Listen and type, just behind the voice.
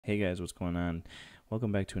Hey guys, what's going on?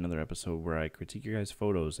 Welcome back to another episode where I critique your guys'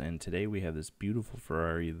 photos, and today we have this beautiful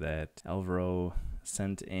Ferrari that Alvaro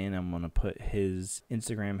sent in. I'm going to put his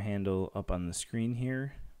Instagram handle up on the screen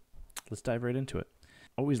here. Let's dive right into it.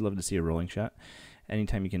 Always love to see a rolling shot.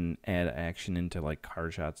 Anytime you can add action into like car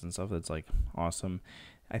shots and stuff, that's like awesome.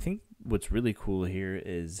 I think what's really cool here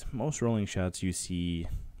is most rolling shots you see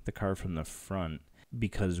the car from the front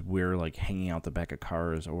because we're like hanging out the back of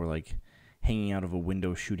cars or like hanging out of a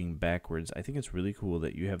window shooting backwards. I think it's really cool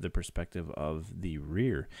that you have the perspective of the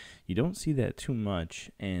rear. You don't see that too much,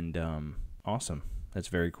 and awesome. That's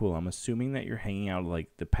very cool. I'm assuming that you're hanging out like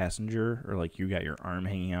the passenger, or like you got your arm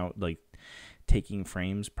hanging out, like taking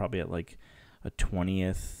frames probably at like a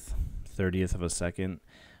 20th, 30th of a second.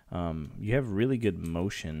 You have really good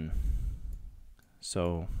motion,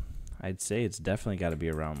 so I'd say it's definitely got to be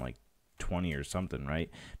around like 20 or something, right?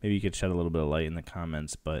 Maybe you could shed a little bit of light in the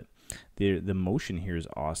comments, but the motion here is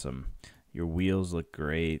awesome. Your wheels look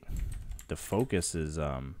great. The focus is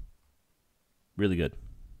really good,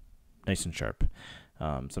 nice and sharp.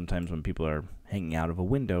 Sometimes when people are hanging out of a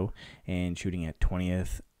window and shooting at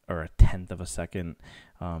 20th or a 10th of a second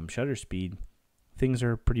shutter speed, things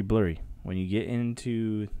are pretty blurry. When you get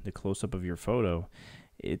into the close-up of your photo,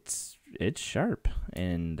 it's sharp,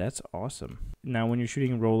 and that's awesome. Now when you're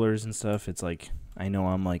shooting rollers and stuff, it's like, I know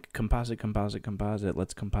I'm like composite,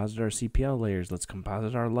 let's composite our CPL layers, let's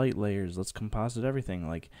composite our light layers, let's composite everything.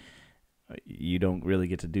 Like, you don't really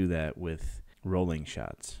get to do that with rolling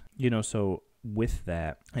shots, so with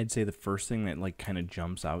that, I'd say the first thing that like kind of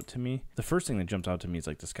jumps out to me, is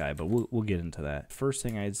like the sky, but we'll get into that. First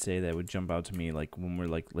thing I'd say that would jump out to me, like when we're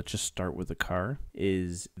like, let's just start with the car,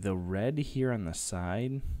 is the red here on the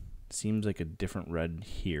side seems like a different red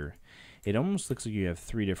here. It almost looks like you have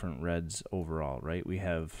three different reds overall, right? We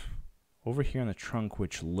have over here on the trunk,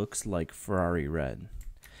 which looks like Ferrari red.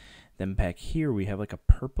 Then back here, we have like a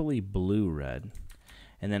purpley blue red.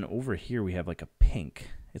 And then over here, we have like a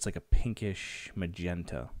pink. It's like a pinkish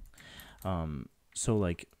magenta. So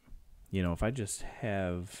like, if I just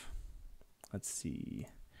have, let's see,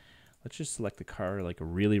 let's just select the car like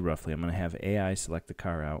really roughly. I'm going to have AI select the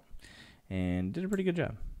car out, and did a pretty good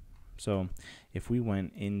job. So if we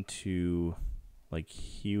went into like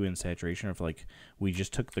hue and saturation, or if like we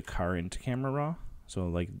just took the car into camera raw, so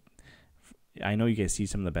like, I know you guys see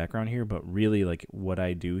some of the background here, but really like what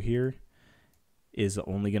I do here is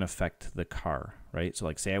only going to affect the car, right? So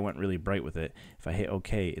like say I went really bright with it, if I hit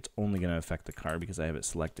OK, it's only going to affect the car because I have it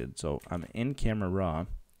selected. So I'm in camera raw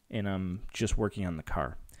and I'm just working on the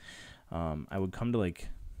car. I would come to like,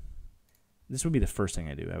 this would be the first thing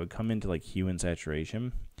I do. I would come into like hue and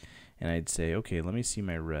saturation, and I'd say, okay, let me see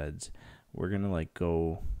my reds. We're going to like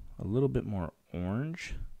go a little bit more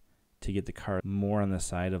orange to get the car more on the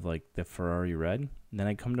side of like the Ferrari red. And then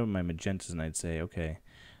I'd come to my magentas and I'd say, okay,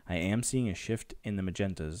 I am seeing a shift in the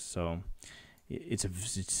magentas, so it's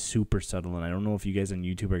super subtle, and I don't know if you guys on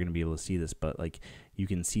YouTube are going to be able to see this, but like you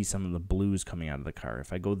can see some of the blues coming out of the car.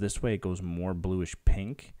 If I go this way, it goes more bluish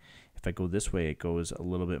pink. If I go this way, it goes a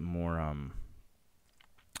little bit more, I'm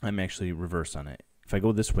actually reversed on it. If I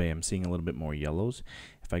go this way, I'm seeing a little bit more yellows.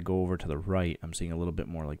 If I go over to the right, I'm seeing a little bit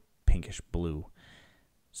more like pinkish blue.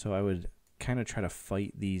 So I would kind of try to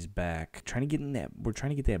fight these back, we're trying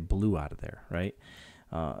to get that blue out of there, right?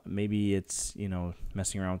 Maybe it's,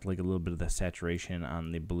 messing around with like a little bit of the saturation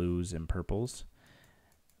on the blues and purples,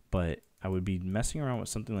 but I would be messing around with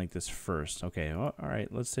something like this first. Okay, well, all right,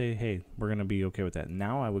 let's say, hey, we're going to be okay with that.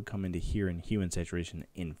 Now I would come into here in hue and saturation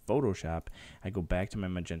in Photoshop. I go back to my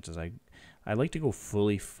magentas. I like to go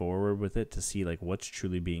fully forward with it to see like what's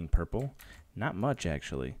truly being purple. Not much,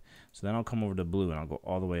 actually. So then I'll come over to blue and I'll go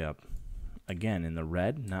all the way up. Again, in the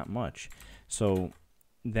red, not much. So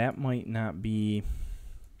that might not be...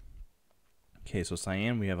 Okay, so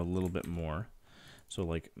cyan we have a little bit more. So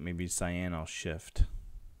like maybe cyan I'll shift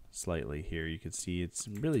slightly here. You can see it's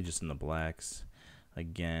really just in the blacks.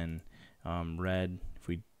 Again, red, if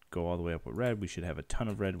we go all the way up with red, we should have a ton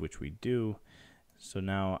of red, which we do. So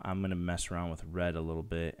now I'm going to mess around with red a little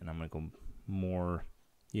bit, and I'm going to go more,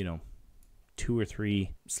 2 or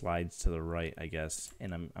 3 slides to the right, I guess,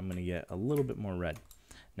 and I'm going to get a little bit more red.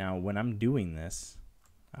 Now, when I'm doing this,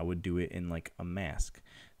 I would do it in like a mask.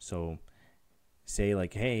 So say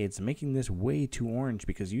like, hey, it's making this way too orange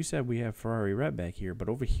because you said we have Ferrari red back here, but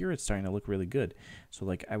over here it's starting to look really good. So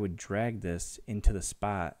like I would drag this into the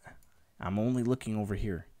spot. I'm only looking over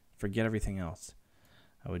here. Forget everything else.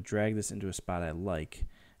 I would drag this into a spot I like.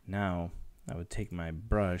 Now I would take my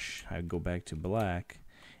brush, I would go back to black,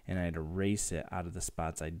 and I'd erase it out of the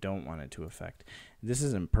spots I don't want it to affect. This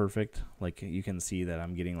isn't perfect. Like you can see that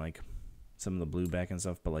I'm getting like some of the blue back and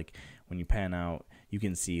stuff, but like when you pan out, you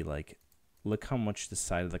can see like, look how much the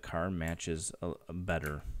side of the car matches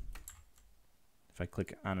better. If I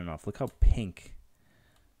click on and off, look how pink.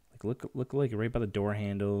 Like look like right by the door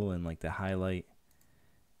handle and like the highlight.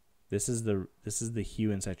 This is the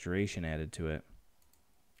hue and saturation added to it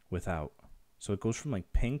without. So it goes from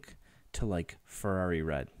like pink to like Ferrari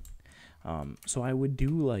red. So I would do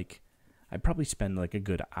like, I'd probably spend like a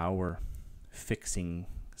good hour fixing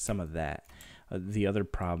some of that. The other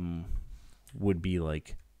problem would be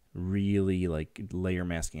like really like layer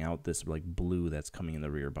masking out this like blue that's coming in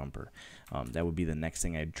the rear bumper. That would be the next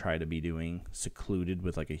thing I'd try to be doing, secluded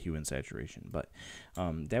with like a hue and saturation. But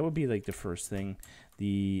that would be like the first thing.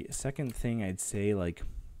 The second thing I'd say, like,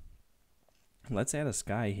 let's add a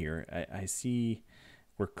sky here. I see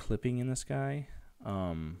we're clipping in the sky,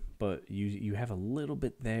 but you have a little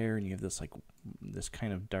bit there, and you have this like this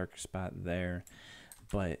kind of dark spot there.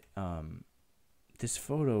 But this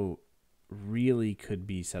photo really could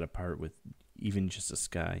be set apart with even just a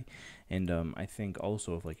sky. And I think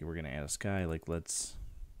also if like we're gonna add a sky, like let's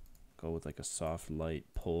go with like a soft light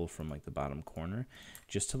pull from like the bottom corner,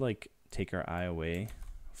 just to like take our eye away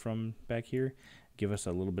from back here, give us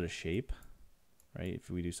a little bit of shape, right? If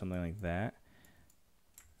we do something like that,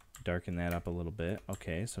 darken that up a little bit.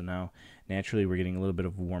 Okay, so now naturally we're getting a little bit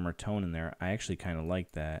of warmer tone in there. I actually kind of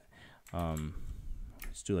like that.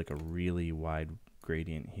 Let's do like a really wide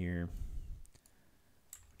gradient here.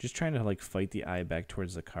 Just trying to like fight the eye back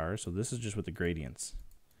towards the car. So this is just with the gradients,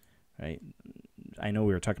 right? I know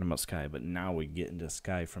we were talking about sky, but now we get into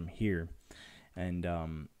sky from here. And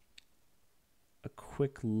a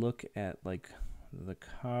quick look at like the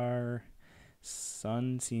car.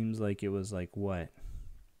 Sun seems like it was like what?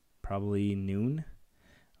 Probably noon?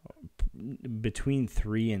 Between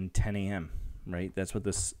 3 and 10 a.m., right? That's what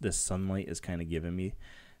this sunlight is kind of giving me.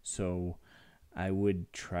 So I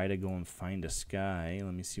would try to go and find a sky.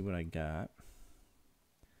 Let me see what I got.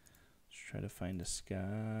 Let's try to find a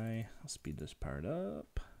sky. I'll speed this part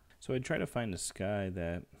up. So I'd try to find a sky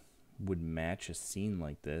that would match a scene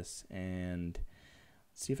like this, and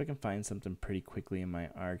see if I can find something pretty quickly in my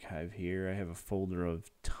archive here. I have a folder of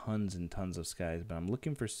tons and tons of skies, but I'm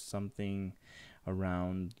looking for something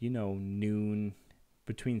around, you know, noon,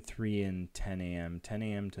 between 3 and 10 a.m., 10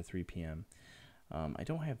 a.m. to 3 p.m. I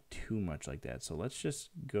don't have too much like that, so let's just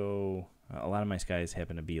go. A lot of my skies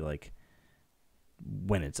happen to be like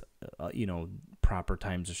when it's, you know, proper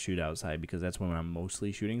times to shoot outside, because that's when I'm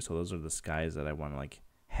mostly shooting. So those are the skies that I want to like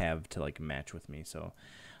have to like match with me. So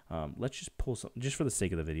let's just pull some, just for the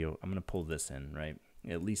sake of the video, I'm going to pull this in, right?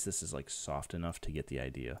 At least this is like soft enough to get the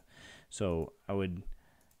idea. So I would,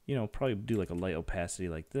 you know, probably do like a light opacity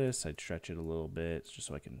like this. I'd stretch it a little bit just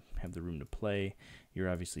so I can have the room to play. You're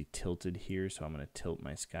obviously tilted here, so I'm going to tilt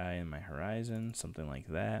my sky and my horizon, something like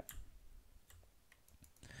that.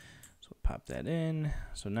 So pop that in.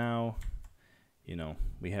 So now, you know,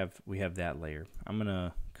 we have that layer. I'm going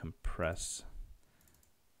to compress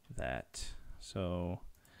that. So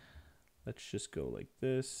let's just go like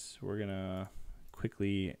this. We're going to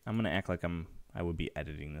quickly, I'm going to act like I would be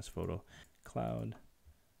editing this photo. Cloud.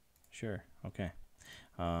 Sure. Okay.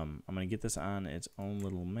 I'm going to get this on its own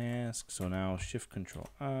little mask. So now Shift Control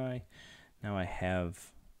I. Now I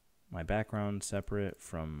have my background separate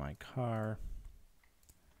from my car.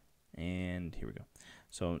 And here we go.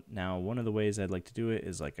 So now one of the ways I'd like to do it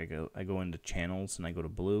is like I go into channels and I go to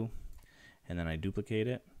blue, and then I duplicate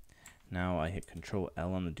it. Now I hit Control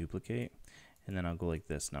L on the duplicate, and then I'll go like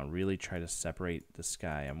this. Now really try to separate the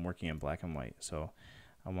sky. I'm working in black and white. So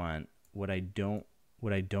I want what I don't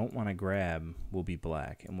want to grab will be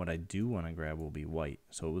black, and what I do want to grab will be white.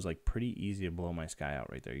 So it was like pretty easy to blow my sky out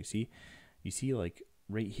right there. You see like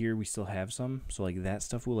right here we still have some, so like that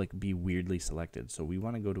stuff will like be weirdly selected. So we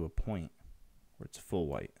want to go to a point where it's full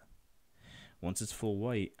white. Once it's full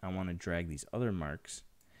white, I want to drag these other marks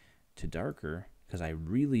to darker, because I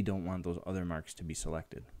really don't want those other marks to be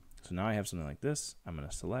selected. So now I have something like this. I'm going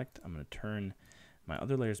to select, I'm going to turn my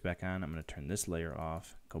other layers back on, I'm going to turn this layer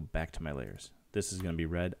off, go back to my layers. This is going to be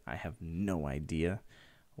red. I have no idea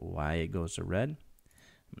why it goes to red.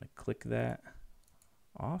 I'm going to click that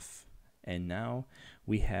off, and now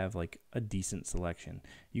we have like a decent selection.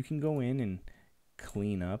 You can go in and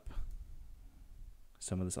clean up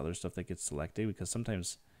some of this other stuff that gets selected, because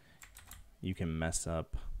sometimes you can mess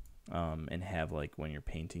up and have like when you're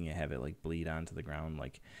painting, you have it like bleed onto the ground,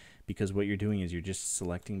 like, because what you're doing is you're just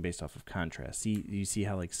selecting based off of contrast. See, you see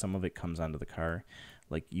how like some of it comes onto the car.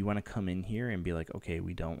 Like you want to come in here and be like, okay,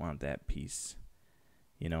 we don't want that piece,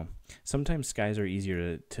 You know, sometimes skies are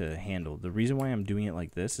easier to handle. The reason why I'm doing it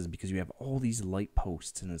like this is because you have all these light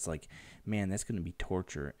posts, and it's like, man, that's going to be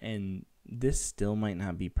torture. And this still might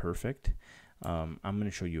not be perfect. I'm going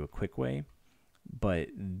to show you a quick way, but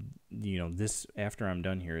you know, this, after I'm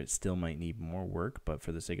done here, it still might need more work, but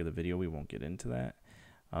for the sake of the video, we won't get into that.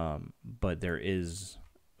 But there is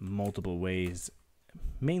multiple ways,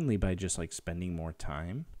 mainly by just like spending more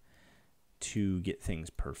time to get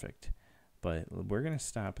things perfect. But we're going to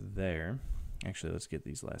stop there. Actually, let's get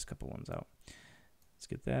these last couple ones out. Let's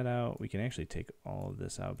get that out. We can actually take all of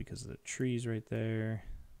this out because of the trees right there.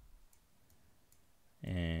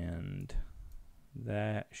 And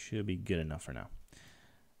that should be good enough for now.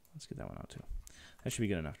 Let's get that one out too. That should be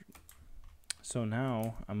good enough. So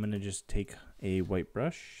now I'm going to just take a white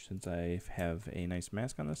brush, since I have a nice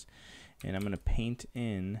mask on this, and I'm going to paint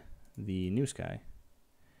in the new sky.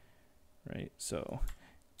 Right, so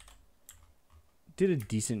did a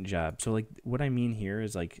decent job. So like what I mean here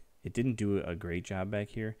is like it didn't do a great job back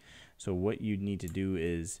here. So what you need to do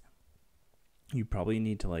is you probably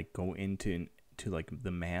need to like go into like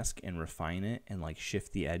the mask and refine it and like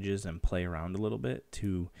shift the edges and play around a little bit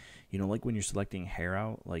to, you know, like when you're selecting hair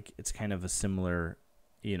out, like it's kind of a similar,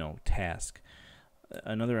 you know, task.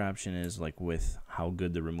 Another option is like with how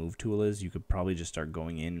good the remove tool is, you could probably just start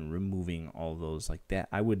going in and removing all those like that.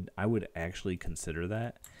 I would actually consider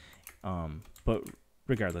that. But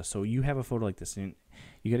regardless, so you have a photo like this, and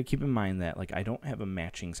you got to keep in mind that like I don't have a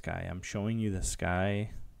matching sky. I'm showing you the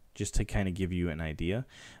sky just to kind of give you an idea,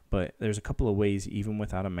 but there's a couple of ways even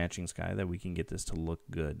without a matching sky that we can get this to look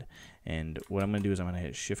good. And what I'm going to do is I'm going to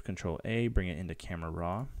hit Shift Control A, bring it into Camera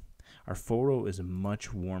Raw. Our photo is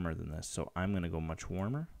much warmer than this, so I'm going to go much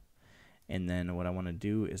warmer. And then what I want to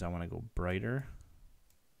do is I want to go brighter,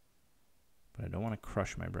 but I don't want to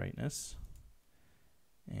crush my brightness.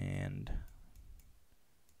 And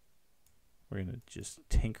we're going to just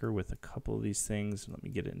tinker with a couple of these things. Let me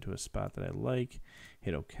get it into a spot that I like.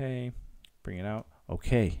 Hit OK. Bring it out.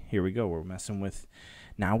 Okay, here we go. We're messing with.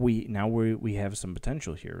 Now we have some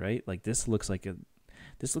potential here, right? Like this looks like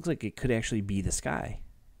it could actually be the sky.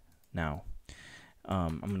 Now,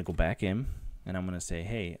 I'm going to go back in, and I'm going to say,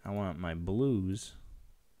 hey, I want my blues,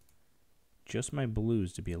 just my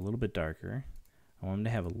blues, to be a little bit darker. I want them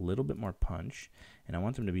to have a little bit more punch, and I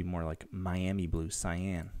want them to be more like Miami blue,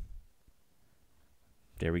 cyan.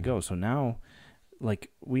 There we go. So now,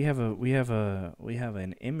 like we have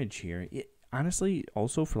an image here. Honestly,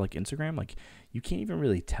 also for like Instagram, like you can't even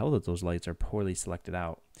really tell that those lights are poorly selected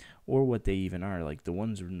out, or what they even are. Like the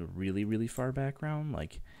ones in the really, really far background,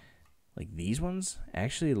 like these ones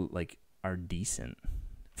actually like are decent.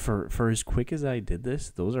 For as quick as I did this,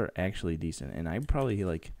 those are actually decent. And I'd probably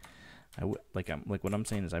like what I'm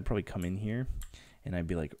saying is I'd probably come in here and I'd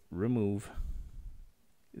be like remove.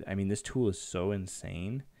 I mean, this tool is so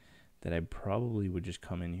insane that I probably would just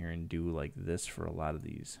come in here and do like this for a lot of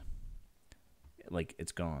these. Like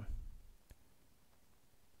it's gone.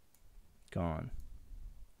 Gone.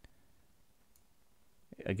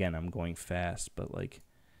 Again, I'm going fast, but like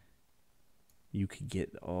you could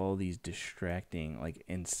get all these distracting like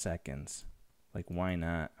in seconds. Like why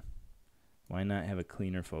not? Why not have a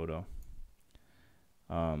cleaner photo?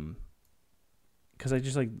 Because I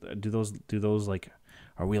just like do those like,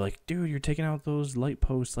 are we like, dude, you're taking out those light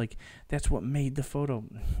posts, like that's what made the photo?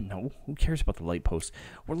 No, who cares about the light posts?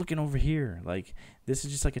 We're looking over here. Like this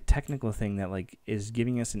is just like a technical thing that like is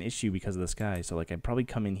giving us an issue because of the sky. So like I'd probably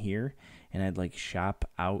come in here and I'd like shop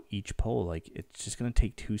out each pole. Like it's just gonna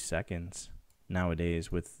take 2 seconds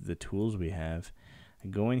nowadays with the tools we have. I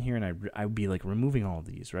go in here and I'd be like removing all of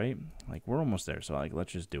these, right? Like we're almost there, so like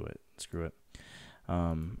let's just do it. Screw it.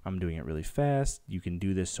 I'm doing it really fast. You can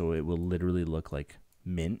do this so it will literally look like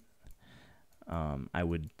mint. I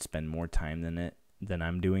would spend more time than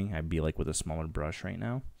I'm doing. I'd be like with a smaller brush right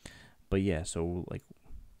now. But yeah, so like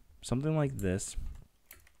something like this.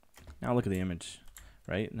 Now look at the image,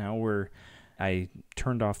 right? Now I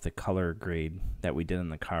turned off the color grade that we did in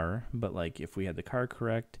the car, but like if we had the car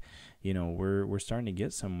correct, you know, we're starting to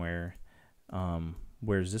get somewhere.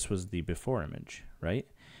 Whereas this was the before image, right?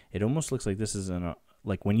 It almost looks like this is in a,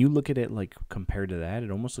 like when you look at it like compared to that,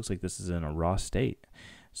 it almost looks like this is in a raw state.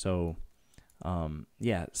 So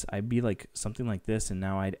yeah, I'd be like something like this, and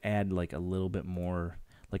now I'd add like a little bit more,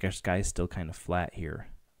 like our sky's still kind of flat here.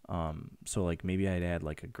 So like maybe I'd add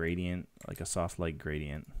like a gradient, like a soft light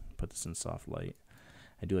gradient. Put this in soft light.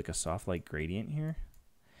 I do like a soft light gradient here.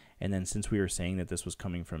 And then since we were saying that this was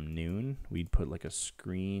coming from noon, we'd put like a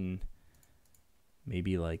screen,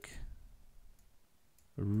 maybe like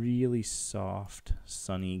a really soft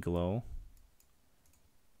sunny glow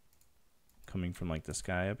coming from like the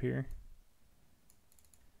sky up here.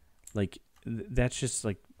 Like that's just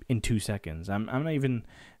like in 2 seconds. I'm not even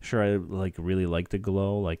sure I like really like the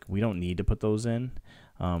glow. Like we don't need to put those in.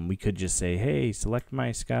 We could just say, hey, select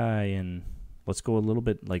my sky, and let's go a little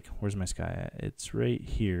bit, like, where's my sky at? It's right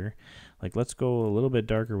here. Like, let's go a little bit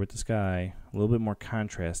darker with the sky, a little bit more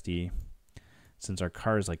contrasty, since our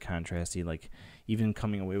car is like contrasty. Like even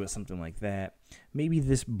coming away with something like that. Maybe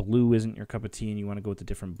this blue isn't your cup of tea and you want to go with a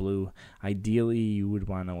different blue. Ideally, you would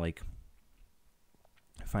want to like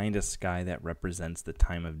find a sky that represents the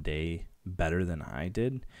time of day better than I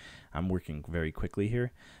did. I'm working very quickly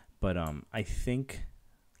here, but I think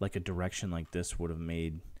like a direction like this would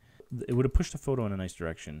have pushed the photo in a nice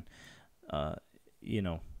direction, you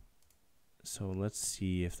know. So let's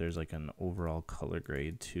see if there's like an overall color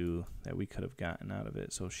grade too that we could have gotten out of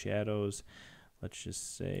it. So shadows, let's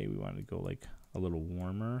just say we wanted to go like a little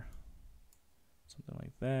warmer, something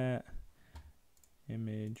like that.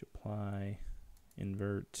 Image, apply,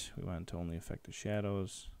 invert. We want it to only affect the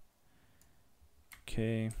shadows.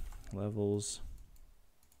 Okay, levels.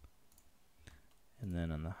 And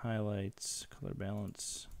then on the highlights, color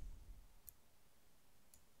balance.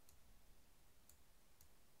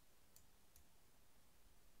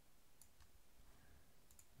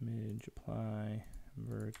 Image, apply,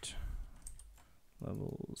 invert,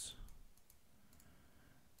 levels.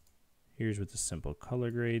 Here's with the simple color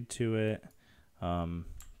grade to it.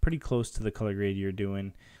 Pretty close to the color grade you're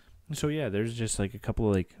doing. So yeah, there's just like a couple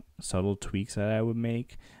of like subtle tweaks that I would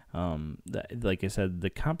make. Like I said, the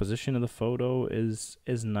composition of the photo is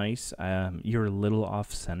nice. You're a little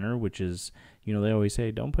off center, which is, you know, they always say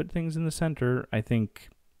don't put things in the center. I think,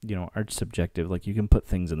 you know, art's subjective. Like you can put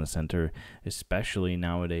things in the center, especially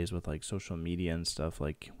nowadays with like social media and stuff,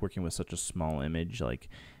 like working with such a small image. Like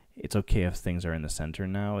it's okay if things are in the center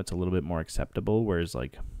now. It's a little bit more acceptable, whereas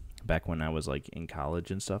like back when I was like in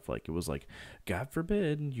college and stuff, like it was like, God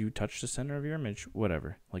forbid you touch the center of your image,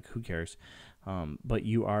 whatever, like who cares? But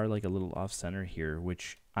you are like a little off center here,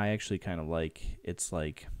 which I actually kind of like. It's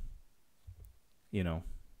like, you know,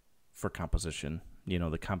 for composition, you know,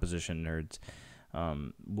 the composition nerds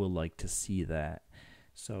will like to see that.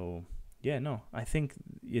 So yeah, no, I think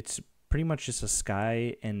it's pretty much just a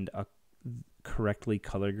sky and a correctly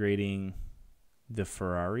color grading the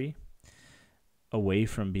Ferrari away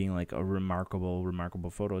from being like a remarkable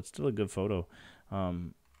photo. It's still a good photo.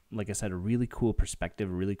 Like I said, a really cool perspective,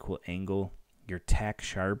 a really cool angle. Your tack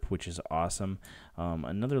sharp, which is awesome.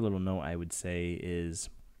 Another little note I would say is,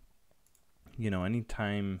 you know,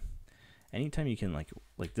 anytime you can like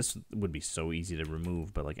this would be so easy to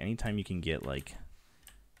remove, but like anytime you can get like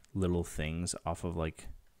little things off of like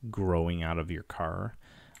growing out of your car,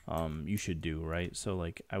 you should do, right? So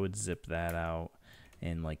like I would zip that out.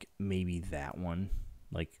 And like maybe that one,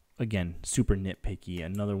 like again, super nitpicky.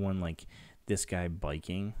 Another one like this guy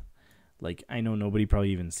biking. Like I know nobody probably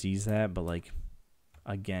even sees that, but like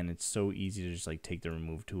again, it's so easy to just like take the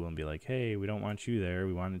remove tool and be like, hey, we don't want you there.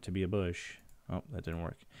 We want it to be a bush. Oh, that didn't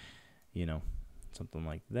work. You know, something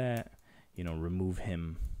like that. You know, remove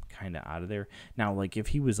him kind of out of there. Now, like if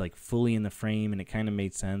he was like fully in the frame and it kind of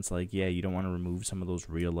made sense, like yeah, you don't want to remove some of those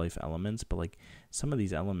real life elements, but like some of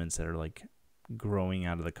these elements that are like growing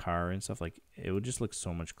out of the car and stuff, like it would just look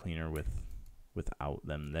so much cleaner without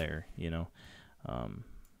them there, you know. And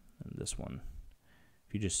this one,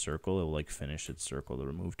 if you just circle, it will like finish its circle. The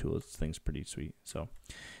remove tool, this thing's pretty sweet. So,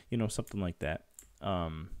 you know, something like that.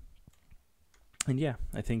 And yeah,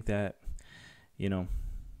 I think that, you know,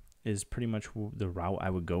 is pretty much the route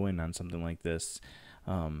I would go in on something like this.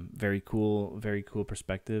 Very cool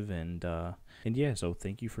perspective, and yeah, so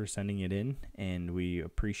thank you for sending it in, and we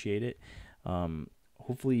appreciate it.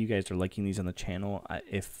 Hopefully you guys are liking these on the channel.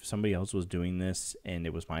 If somebody else was doing this and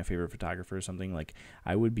it was my favorite photographer or something, like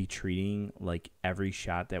I would be treating like every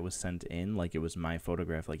shot that was sent in like it was my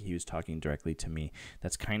photograph, like he was talking directly to me.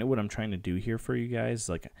 That's kind of what I'm trying to do here for you guys.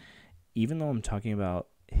 Like even though I'm talking about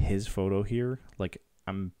his photo here, like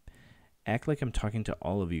act like I'm talking to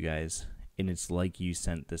all of you guys, and it's like you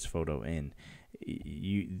sent this photo in.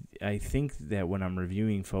 I think that when I'm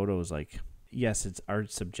reviewing photos, like yes, it's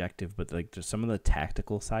art subjective, but like there's some of the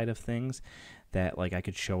tactical side of things that like I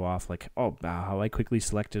could show off, like, oh, how I quickly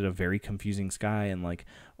selected a very confusing sky, and like,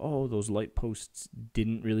 oh, those light posts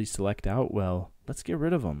didn't really select out well, let's get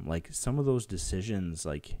rid of them. Like some of those decisions,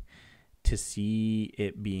 like to see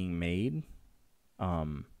it being made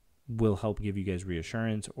will help give you guys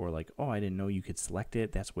reassurance, or like, oh, I didn't know you could select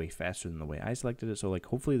it, that's way faster than the way I selected it. So like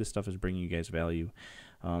hopefully this stuff is bringing you guys value.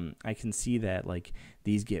 I can see that like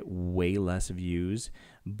these get way less views,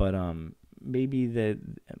 but maybe that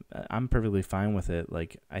I'm perfectly fine with it.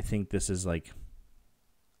 Like, I think this is like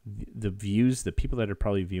the people that are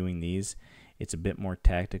probably viewing these, it's a bit more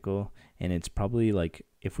tactical, and it's probably like,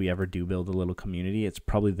 if we ever do build a little community, it's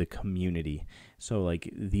probably the community. So like,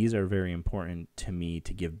 these are very important to me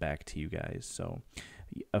to give back to you guys. So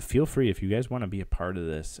feel free, if you guys want to be a part of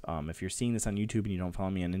this, if you're seeing this on YouTube and you don't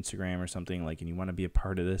follow me on Instagram or something, like, and you want to be a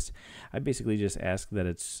part of this, I basically just ask that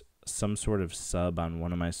it's some sort of sub on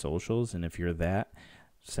one of my socials, and if you're that,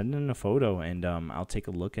 send in a photo, and I'll take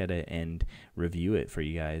a look at it and review it for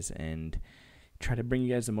you guys, and try to bring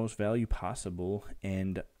you guys the most value possible,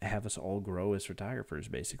 and have us all grow as photographers,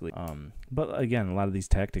 basically. But again, a lot of these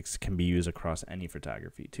tactics can be used across any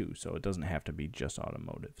photography too, so it doesn't have to be just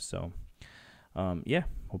automotive. So yeah,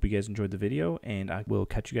 hope you guys enjoyed the video, and I will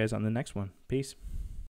catch you guys on the next one. Peace.